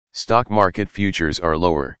Stock market futures are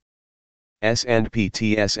lower. S&P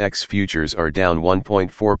TSX futures are down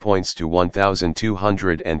 1.4 points to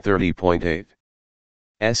 1,230.8.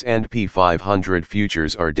 S&P 500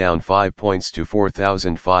 futures are down 5 points to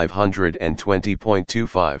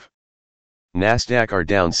 4,520.25. Nasdaq are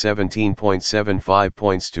down 17.75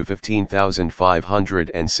 points to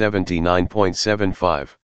 15,579.75.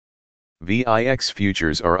 VIX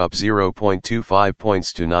futures are up 0.25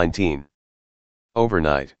 points to 19.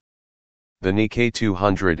 Overnight, the Nikkei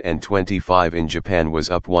 225 in Japan was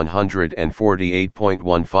up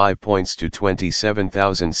 148.15 points to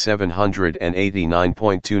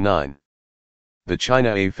 27,789.29. The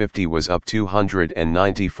China A50 was up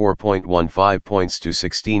 294.15 points to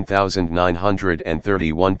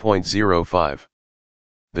 16,931.05.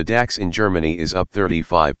 The DAX in Germany is up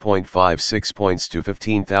 35.56 points to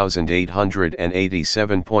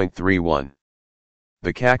 15,887.31.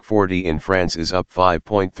 The CAC 40 in France is up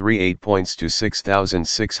 5.38 points to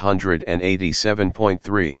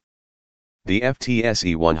 6,687.3. The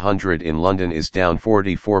FTSE 100 in London is down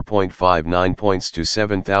 44.59 points to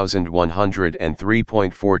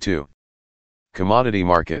 7,103.42. Commodity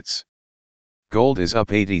markets. Gold is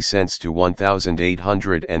up 80 cents to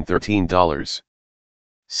 $1,813.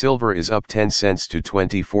 Silver is up 10 cents to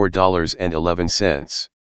 $24.11.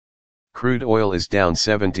 Crude oil is down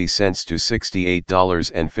 70 cents to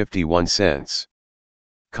 $68.51.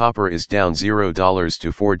 Copper is down $0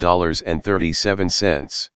 to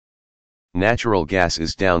 $4.37. Natural gas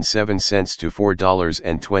is down 7 cents to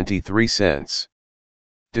 $4.23.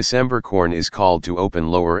 December corn is called to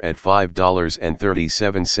open lower at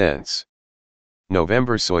 $5.37.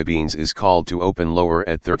 November soybeans is called to open lower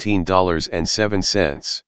at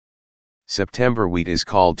 $13.07. September wheat is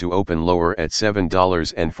called to open lower at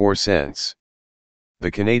 $7.04. The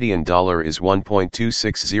Canadian dollar is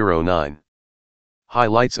 1.2609.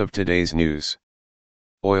 Highlights of today's news.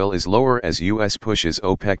 Oil is lower as US pushes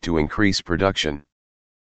OPEC to increase production.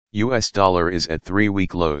 US dollar is at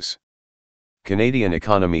 3-week lows. Canadian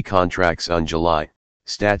economy contracts on July,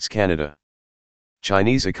 Stats Canada.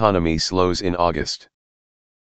 Chinese economy slows in August.